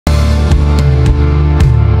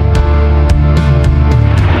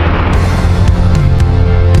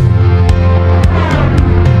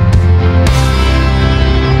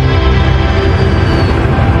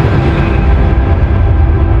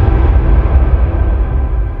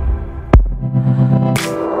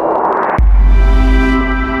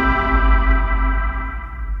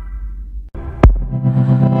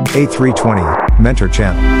A320 Mentor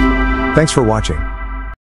channel. Thanks for watching.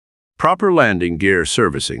 Proper landing gear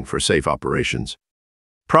servicing for safe operations.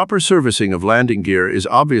 Proper servicing of landing gear is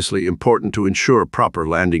obviously important to ensure proper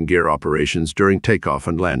landing gear operations during takeoff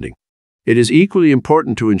and landing. It is equally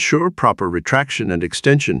important to ensure proper retraction and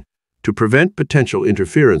extension to prevent potential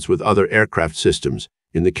interference with other aircraft systems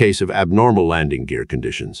in the case of abnormal landing gear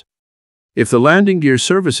conditions. If the landing gear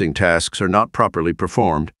servicing tasks are not properly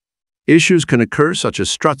performed, issues can occur such as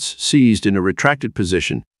struts seized in a retracted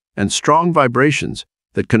position and strong vibrations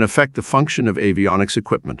that can affect the function of avionics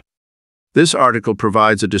equipment. This article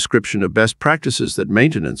provides a description of best practices that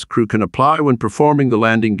maintenance crew can apply when performing the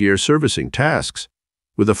landing gear servicing tasks,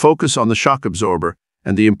 with a focus on the shock absorber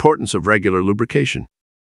and the importance of regular lubrication.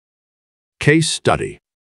 Case study.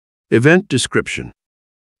 Event description.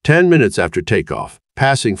 10 minutes after takeoff,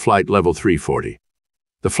 passing flight level 340.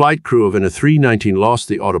 The flight crew of an A319 lost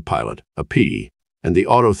the autopilot, a P, and the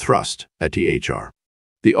auto thrust, a THR.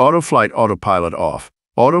 The auto-flight autopilot off,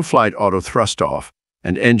 auto-flight auto-thrust off,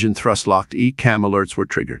 and engine thrust locked ECAM alerts were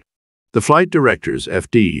triggered. The flight director's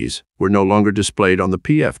FDs were no longer displayed on the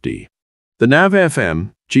PFD. The nav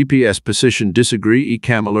FM, GPS position disagree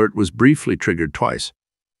ECAM alert was briefly triggered twice,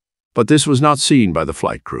 but this was not seen by the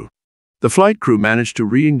flight crew. The flight crew managed to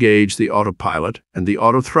re-engage the autopilot and the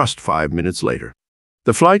auto-thrust 5 minutes later.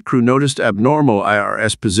 The flight crew noticed abnormal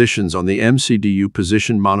IRS positions on the MCDU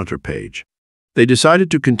position monitor page. They decided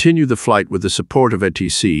to continue the flight with the support of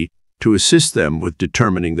ATC to assist them with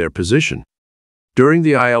determining their position. During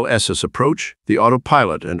the ILSS approach, the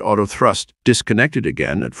autopilot and auto-thrust disconnected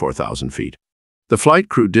again at 4,000 feet. The flight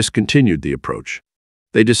crew discontinued the approach.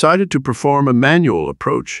 They decided to perform a manual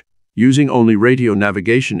approach using only radio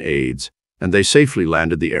navigation aids, and they safely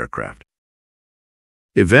landed the aircraft.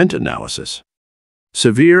 Event analysis.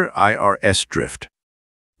 Severe IRS drift.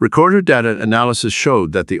 Recorder data analysis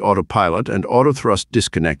showed that the autopilot and auto-thrust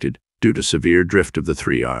disconnected due to severe drift of the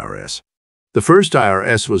 3 IRS. The first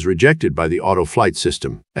IRS was rejected by the auto flight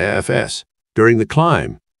system, AFS, during the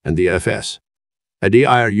climb, and the FS. A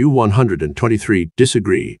DIRU 123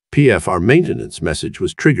 disagree PFR maintenance message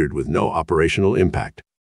was triggered with no operational impact.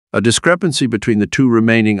 A discrepancy between the two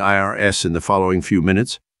remaining IRS in the following few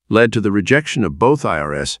minutes led to the rejection of both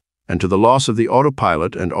IRS and to the loss of the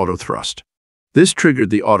autopilot and auto-thrust. This triggered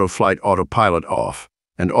the auto-flight autopilot off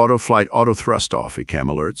and auto-flight auto-thrust off ECAM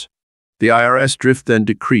alerts. The IRS drift then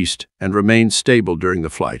decreased and remained stable during the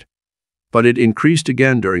flight, but it increased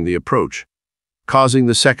again during the approach, causing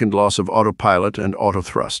the second loss of autopilot and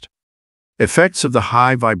auto-thrust. Effects of the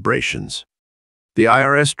high vibrations. The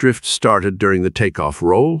IRS drift started during the takeoff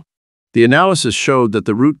roll. The analysis showed that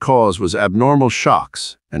the root cause was abnormal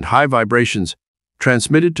shocks and high vibrations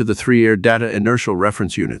transmitted to the 3 air data inertial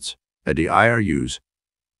reference units, ADIRUs,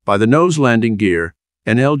 by the nose landing gear,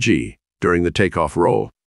 NLG, during the takeoff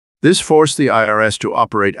roll. This forced the IRS to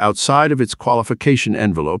operate outside of its qualification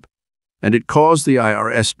envelope, and it caused the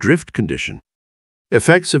IRS drift condition.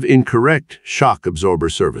 Effects of incorrect shock absorber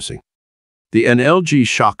servicing. The NLG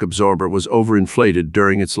shock absorber was overinflated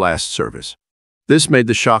during its last service. This made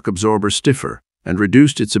the shock absorber stiffer and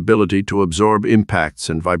reduced its ability to absorb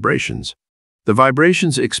impacts and vibrations. The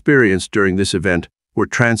vibrations experienced during this event were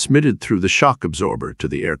transmitted through the shock absorber to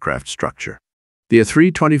the aircraft structure. The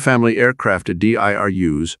A320 family aircraft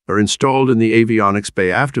DIRUs are installed in the avionics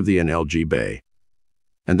bay after the NLG bay,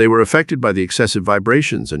 and they were affected by the excessive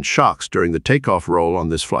vibrations and shocks during the takeoff roll on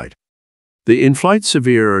this flight. The in-flight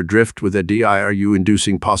severe drift with a DIRU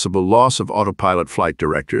inducing possible loss of autopilot flight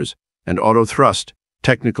directors and auto-thrust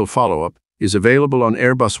technical follow-up is available on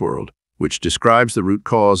Airbus World, which describes the root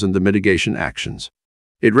cause and the mitigation actions.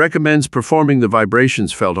 It recommends performing the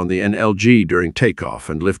vibrations felt on the NLG during takeoff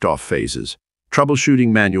and liftoff phases, troubleshooting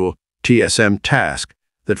manual TSM task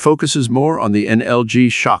that focuses more on the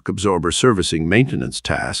NLG shock absorber servicing maintenance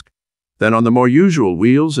task than on the more usual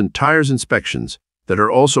wheels and tires inspections that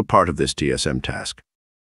are also part of this TSM task.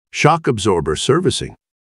 Shock absorber servicing.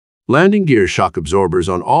 Landing gear shock absorbers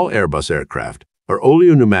on all Airbus aircraft are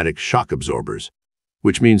oleopneumatic shock absorbers,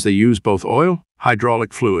 which means they use both oil,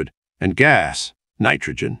 hydraulic fluid, and gas,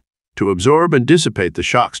 nitrogen, to absorb and dissipate the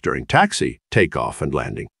shocks during taxi, takeoff, and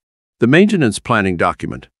landing. The Maintenance Planning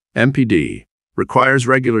Document, MPD, requires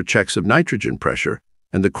regular checks of nitrogen pressure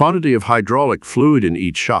and the quantity of hydraulic fluid in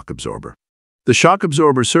each shock absorber. The shock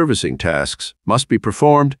absorber servicing tasks must be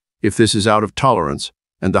performed if this is out of tolerance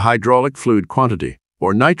and the hydraulic fluid quantity,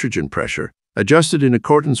 or nitrogen pressure, adjusted in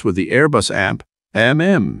accordance with the Airbus AMP,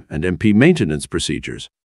 AMM, and MP maintenance procedures.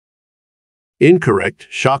 Incorrect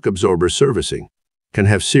shock absorber servicing can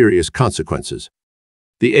have serious consequences.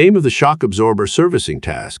 The aim of the shock absorber servicing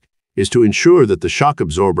task is to ensure that the shock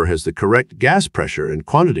absorber has the correct gas pressure and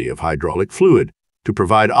quantity of hydraulic fluid to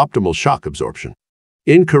provide optimal shock absorption.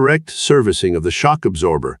 Incorrect servicing of the shock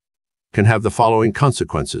absorber can have the following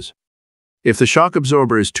consequences. If the shock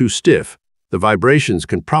absorber is too stiff, the vibrations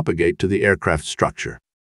can propagate to the aircraft structure.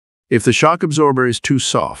 If the shock absorber is too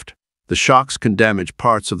soft, the shocks can damage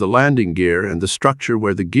parts of the landing gear and the structure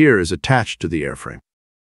where the gear is attached to the airframe.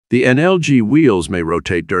 The NLG wheels may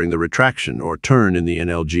rotate during the retraction or turn in the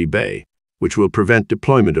NLG bay, which will prevent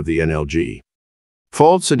deployment of the NLG.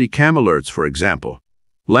 Faults and ECAM alerts, for example,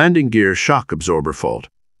 landing gear shock absorber fault,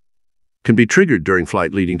 can be triggered during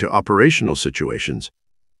flight, leading to operational situations,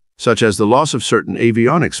 such as the loss of certain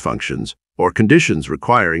avionics functions or conditions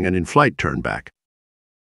requiring an in-flight turnback.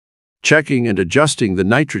 Checking and adjusting the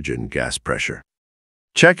nitrogen gas pressure.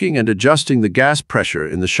 Checking and adjusting the gas pressure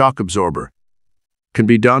in the shock absorber can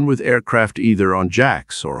be done with aircraft either on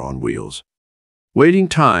jacks or on wheels. Waiting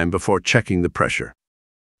time before checking the pressure.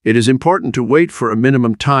 It is important to wait for a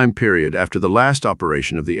minimum time period after the last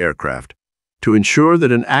operation of the aircraft to ensure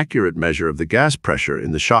that an accurate measure of the gas pressure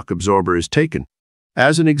in the shock absorber is taken.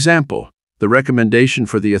 As an example, the recommendation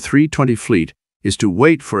for the A320 fleet is to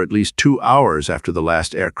wait for at least 2 hours after the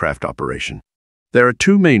last aircraft operation. There are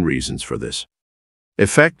two main reasons for this.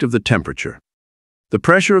 Effect of the temperature. The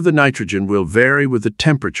pressure of the nitrogen will vary with the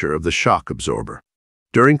temperature of the shock absorber.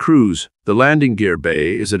 During cruise, the landing gear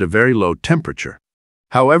bay is at a very low temperature.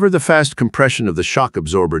 However, the fast compression of the shock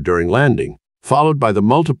absorber during landing, followed by the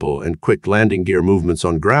multiple and quick landing gear movements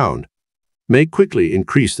on ground, may quickly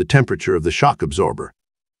increase the temperature of the shock absorber,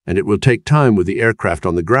 and it will take time with the aircraft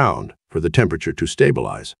on the ground for the temperature to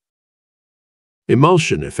stabilize.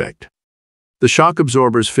 Emulsion effect. The shock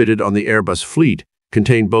absorbers fitted on the Airbus fleet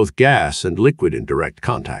contain both gas and liquid in direct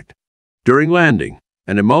contact. During landing,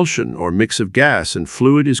 an emulsion or mix of gas and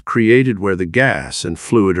fluid is created where the gas and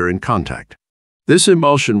fluid are in contact. This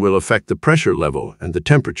emulsion will affect the pressure level and the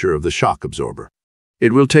temperature of the shock absorber.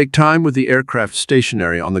 It will take time with the aircraft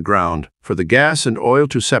stationary on the ground for the gas and oil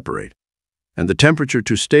to separate and the temperature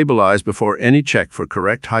to stabilize before any check for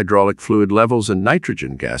correct hydraulic fluid levels and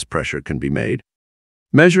nitrogen gas pressure can be made.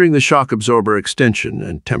 Measuring the shock absorber extension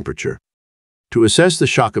and temperature. To assess the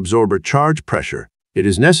shock absorber charge pressure, it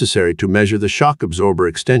is necessary to measure the shock absorber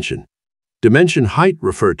extension, dimension height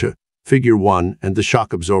referred to Figure 1, and the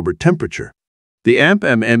shock absorber temperature. The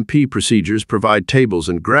AMP-MMP procedures provide tables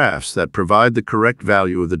and graphs that provide the correct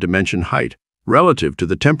value of the dimension height relative to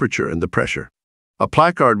the temperature and the pressure. A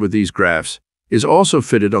placard with these graphs is also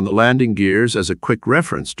fitted on the landing gears as a quick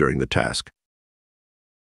reference during the task.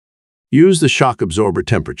 Use the shock absorber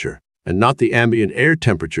temperature and not the ambient air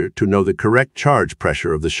temperature to know the correct charge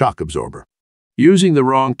pressure of the shock absorber. Using the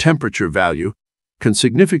wrong temperature value can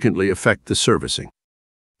significantly affect the servicing.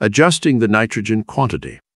 Adjusting the nitrogen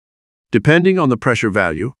quantity. Depending on the pressure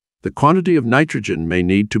value, the quantity of nitrogen may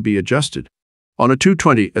need to be adjusted. On a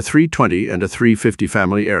 220, A320, and A350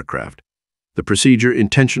 family aircraft, the procedure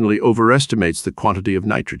intentionally overestimates the quantity of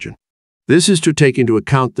nitrogen. This is to take into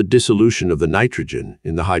account the dissolution of the nitrogen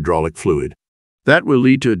in the hydraulic fluid. That will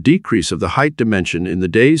lead to a decrease of the height dimension in the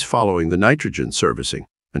days following the nitrogen servicing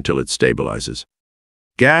until it stabilizes.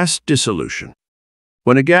 Gas dissolution.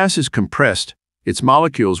 When a gas is compressed, its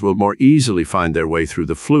molecules will more easily find their way through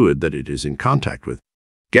the fluid that it is in contact with.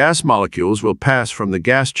 Gas molecules will pass from the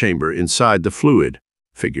gas chamber inside the fluid,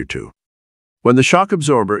 Figure 2. When the shock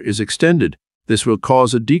absorber is extended, this will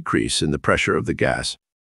cause a decrease in the pressure of the gas.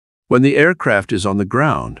 When the aircraft is on the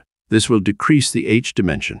ground, this will decrease the H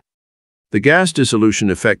dimension. The gas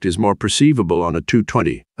dissolution effect is more perceivable on a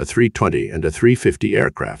 220, a 320, and a 350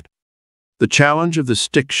 aircraft. The challenge of the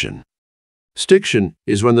stiction. Stiction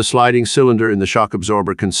is when the sliding cylinder in the shock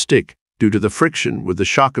absorber can stick due to the friction with the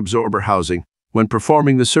shock absorber housing when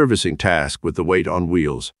performing the servicing task with the weight on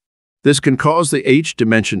wheels. This can cause the H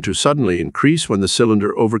dimension to suddenly increase when the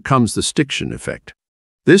cylinder overcomes the stiction effect.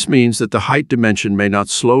 This means that the height dimension may not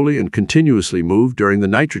slowly and continuously move during the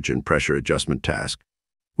nitrogen pressure adjustment task,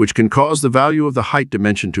 which can cause the value of the height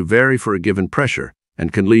dimension to vary for a given pressure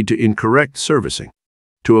and can lead to incorrect servicing.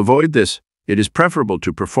 To avoid this, it is preferable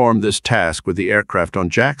to perform this task with the aircraft on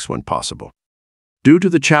jacks when possible. Due to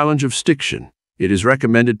the challenge of stiction, it is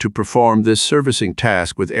recommended to perform this servicing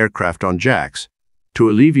task with aircraft on jacks to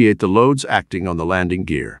alleviate the loads acting on the landing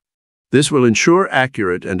gear. This will ensure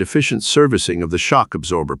accurate and efficient servicing of the shock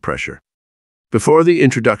absorber pressure. Before the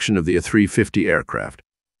introduction of the A350 aircraft,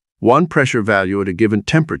 one pressure value at a given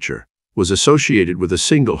temperature was associated with a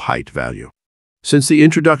single height value. Since the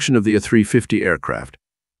introduction of the A350 aircraft,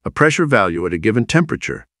 a pressure value at a given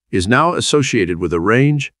temperature is now associated with a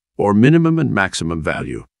range or minimum and maximum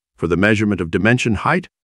value for the measurement of dimension height.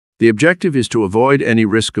 The objective is to avoid any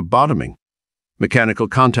risk of bottoming, mechanical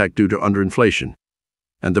contact due to underinflation,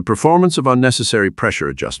 and the performance of unnecessary pressure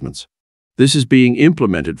adjustments. This is being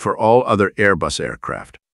implemented for all other Airbus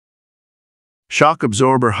aircraft. Shock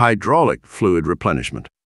absorber hydraulic fluid replenishment.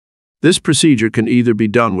 This procedure can either be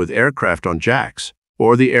done with aircraft on jacks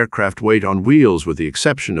or the aircraft weight on wheels, with the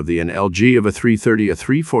exception of the NLG of A330,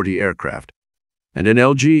 A340 aircraft, and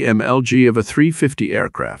NLG MLG of A350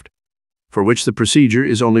 aircraft, for which the procedure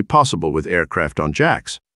is only possible with aircraft on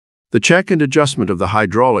jacks. The check and adjustment of the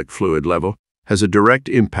hydraulic fluid level has a direct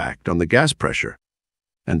impact on the gas pressure,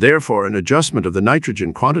 and therefore an adjustment of the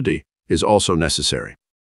nitrogen quantity is also necessary.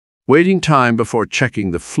 Waiting time before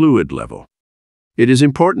checking the fluid level. It is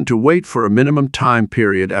important to wait for a minimum time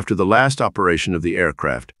period after the last operation of the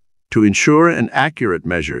aircraft to ensure an accurate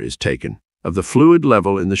measure is taken of the fluid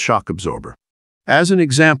level in the shock absorber. As an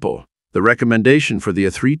example, the recommendation for the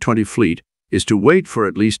A320 fleet is to wait for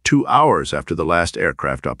at least 2 hours after the last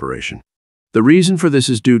aircraft operation. The reason for this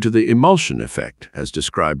is due to the emulsion effect, as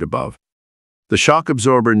described above. The shock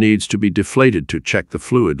absorber needs to be deflated to check the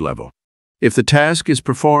fluid level. If the task is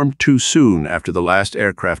performed too soon after the last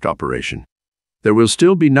aircraft operation, there will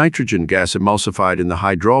still be nitrogen gas emulsified in the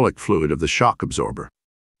hydraulic fluid of the shock absorber.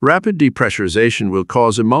 Rapid depressurization will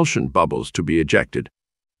cause emulsion bubbles to be ejected,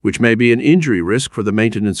 which may be an injury risk for the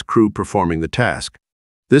maintenance crew performing the task.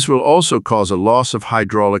 This will also cause a loss of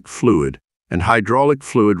hydraulic fluid, and hydraulic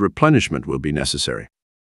fluid replenishment will be necessary.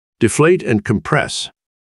 Deflate and compress.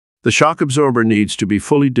 The shock absorber needs to be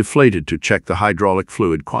fully deflated to check the hydraulic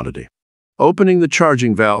fluid quantity. Opening the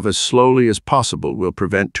charging valve as slowly as possible will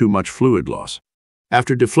prevent too much fluid loss.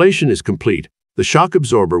 After deflation is complete, the shock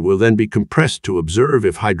absorber will then be compressed to observe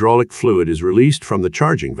if hydraulic fluid is released from the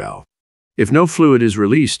charging valve. If no fluid is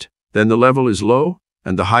released, then the level is low,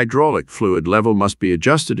 and the hydraulic fluid level must be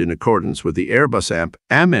adjusted in accordance with the Airbus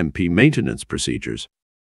AMP maintenance procedures.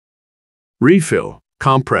 Refill,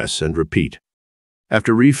 compress, and repeat.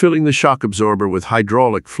 After refilling the shock absorber with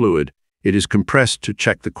hydraulic fluid, it is compressed to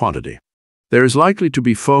check the quantity. There is likely to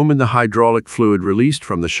be foam in the hydraulic fluid released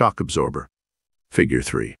from the shock absorber. Figure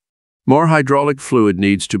 3. More hydraulic fluid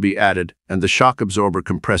needs to be added and the shock absorber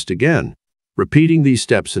compressed again, repeating these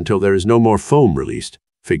steps until there is no more foam released.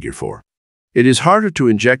 Figure 4. It is harder to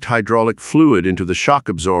inject hydraulic fluid into the shock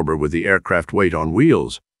absorber with the aircraft weight on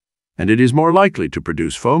wheels, and it is more likely to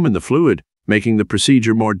produce foam in the fluid, making the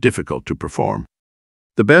procedure more difficult to perform.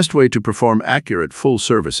 The best way to perform accurate full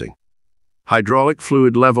servicing, hydraulic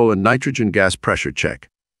fluid level and nitrogen gas pressure check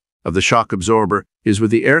of the shock absorber is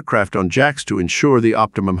with the aircraft on jacks to ensure the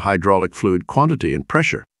optimum hydraulic fluid quantity and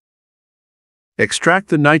pressure. Extract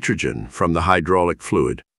the nitrogen from the hydraulic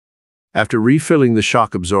fluid. After refilling the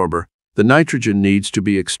shock absorber, the nitrogen needs to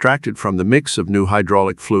be extracted from the mix of new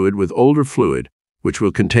hydraulic fluid with older fluid, which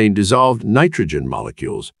will contain dissolved nitrogen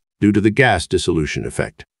molecules due to the gas dissolution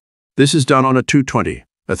effect. This is done on a A220,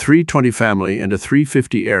 A320 family, and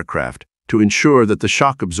A350 aircraft to ensure that the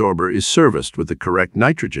shock absorber is serviced with the correct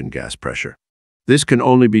nitrogen gas pressure. This can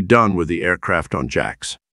only be done with the aircraft on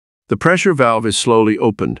jacks. The pressure valve is slowly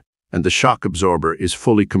opened and the shock absorber is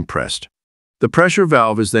fully compressed. The pressure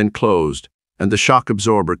valve is then closed and the shock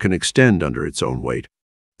absorber can extend under its own weight.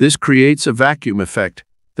 This creates a vacuum effect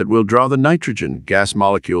that will draw the nitrogen gas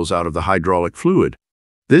molecules out of the hydraulic fluid.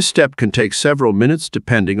 This step can take several minutes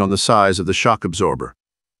depending on the size of the shock absorber,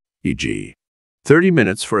 e.g., 30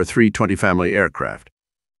 minutes for a A320 family aircraft,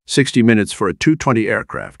 60 minutes for a A220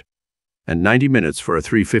 aircraft, and 90 minutes for a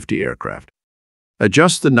A350 aircraft.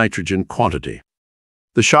 Adjust the nitrogen quantity.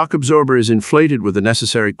 The shock absorber is inflated with the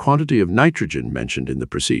necessary quantity of nitrogen mentioned in the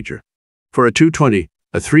procedure. For a A220,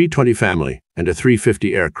 a A320 family, and a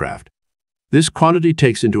A350 aircraft, this quantity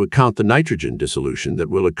takes into account the nitrogen dissolution that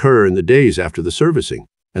will occur in the days after the servicing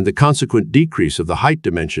and the consequent decrease of the height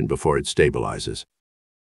dimension before it stabilizes.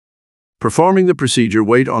 Performing the procedure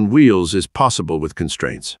weight on wheels is possible with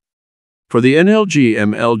constraints. For the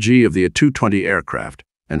NLG-MLG of the A220 aircraft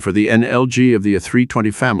and for the NLG of the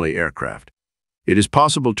A320 family aircraft, it is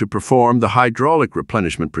possible to perform the hydraulic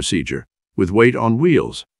replenishment procedure with weight on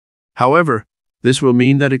wheels. However, this will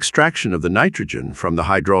mean that extraction of the nitrogen from the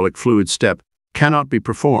hydraulic fluid step cannot be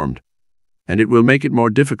performed, and it will make it more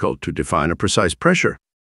difficult to define a precise pressure.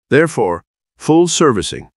 Therefore, full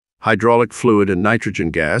servicing, hydraulic fluid and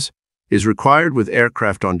nitrogen gas, is required with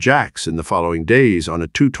aircraft on jacks in the following days on a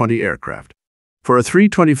A220 aircraft. For a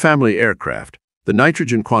A320 family aircraft, the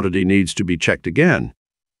nitrogen quantity needs to be checked again,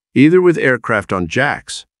 either with aircraft on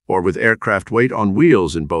jacks or with aircraft weight on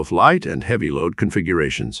wheels in both light and heavy load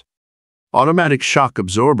configurations. Automatic shock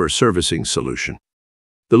absorber servicing solution.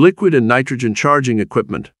 The liquid and nitrogen charging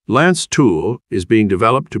equipment, Lance tool, is being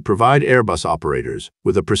developed to provide Airbus operators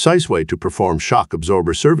with a precise way to perform shock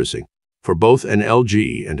absorber servicing for both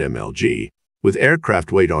NLG and MLG with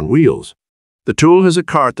aircraft weight on wheels. The tool has a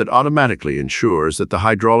cart that automatically ensures that the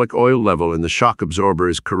hydraulic oil level in the shock absorber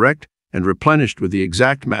is correct and replenished with the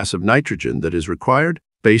exact mass of nitrogen that is required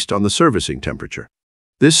based on the servicing temperature.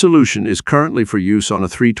 This solution is currently for use on a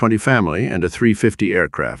A320 family and a A350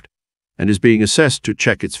 aircraft, and is being assessed to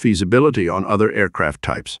check its feasibility on other aircraft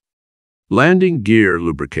types. Landing gear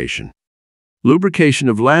lubrication. Lubrication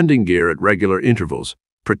of landing gear at regular intervals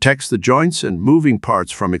protects the joints and moving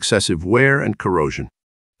parts from excessive wear and corrosion.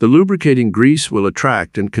 The lubricating grease will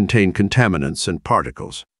attract and contain contaminants and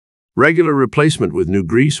particles. Regular replacement with new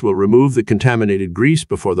grease will remove the contaminated grease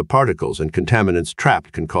before the particles and contaminants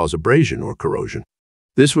trapped can cause abrasion or corrosion.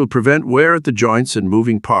 This will prevent wear at the joints and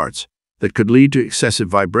moving parts that could lead to excessive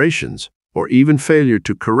vibrations or even failure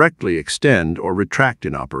to correctly extend or retract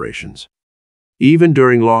in operations. Even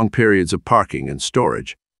during long periods of parking and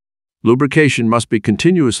storage, lubrication must be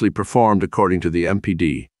continuously performed according to the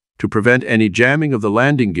MPD to prevent any jamming of the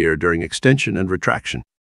landing gear during extension and retraction.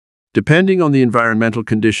 Depending on the environmental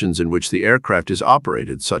conditions in which the aircraft is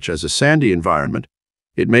operated, such as a sandy environment,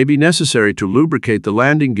 it may be necessary to lubricate the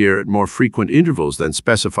landing gear at more frequent intervals than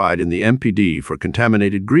specified in the MPD for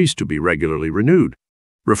contaminated grease to be regularly renewed.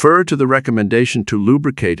 Refer to the recommendation to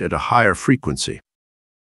lubricate at a higher frequency.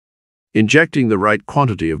 Injecting the right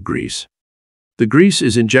quantity of grease. The grease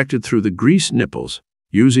is injected through the grease nipples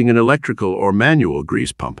using an electrical or manual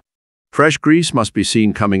grease pump. Fresh grease must be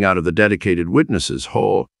seen coming out of the dedicated witness's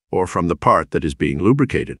hole or from the part that is being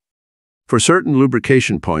lubricated. For certain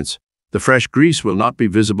lubrication points, the fresh grease will not be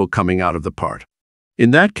visible coming out of the part.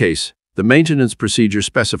 In that case, the maintenance procedure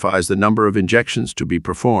specifies the number of injections to be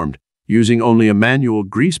performed using only a manual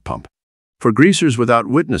grease pump. For greasers without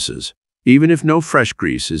witnesses, even if no fresh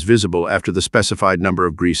grease is visible after the specified number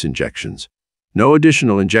of grease injections, no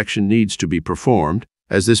additional injection needs to be performed,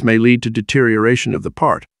 as this may lead to deterioration of the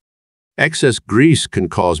part. Excess grease can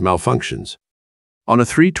cause malfunctions. On a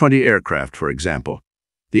A320 aircraft, for example,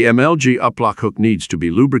 the MLG uplock hook needs to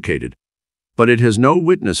be lubricated, but it has no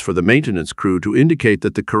witness for the maintenance crew to indicate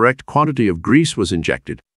that the correct quantity of grease was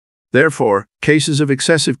injected. Therefore, cases of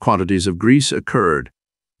excessive quantities of grease occurred,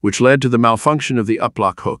 which led to the malfunction of the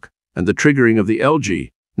uplock hook and the triggering of the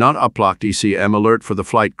LG, not uplocked ECM alert for the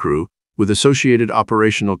flight crew, with associated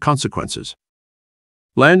operational consequences.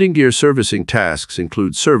 Landing gear servicing tasks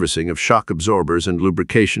include servicing of shock absorbers and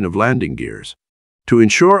lubrication of landing gears. To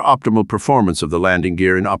ensure optimal performance of the landing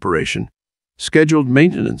gear in operation, scheduled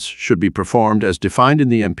maintenance should be performed as defined in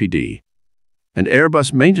the MPD, and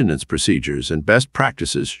Airbus maintenance procedures and best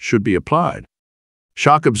practices should be applied.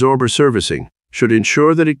 Shock absorber servicing should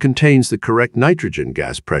ensure that it contains the correct nitrogen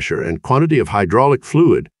gas pressure and quantity of hydraulic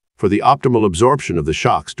fluid for the optimal absorption of the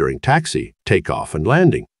shocks during taxi, takeoff, and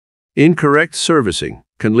landing. Incorrect servicing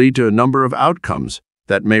can lead to a number of outcomes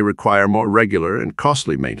that may require more regular and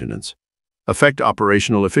costly maintenance, affect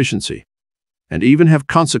operational efficiency, and even have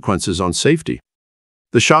consequences on safety.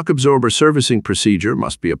 The shock absorber servicing procedure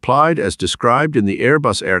must be applied as described in the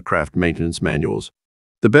Airbus aircraft maintenance manuals.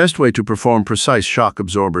 The best way to perform precise shock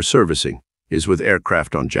absorber servicing is with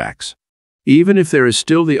aircraft on jacks. Even if there is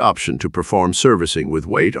still the option to perform servicing with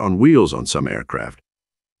weight on wheels on some aircraft,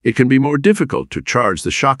 it can be more difficult to charge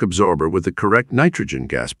the shock absorber with the correct nitrogen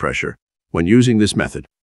gas pressure when using this method.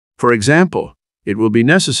 For example, it will be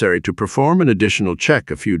necessary to perform an additional check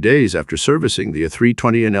a few days after servicing the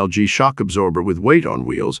A320 NLG shock absorber with weight on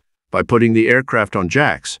wheels by putting the aircraft on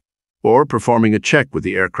jacks, or performing a check with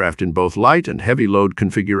the aircraft in both light and heavy load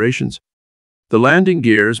configurations. The landing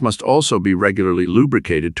gears must also be regularly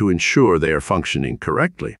lubricated to ensure they are functioning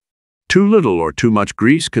correctly. Too little or too much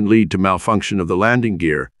grease can lead to malfunction of the landing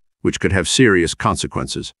gear, which could have serious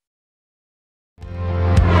consequences.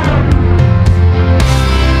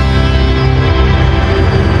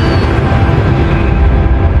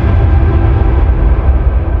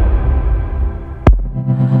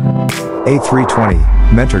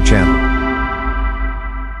 A320 Mentor Channel.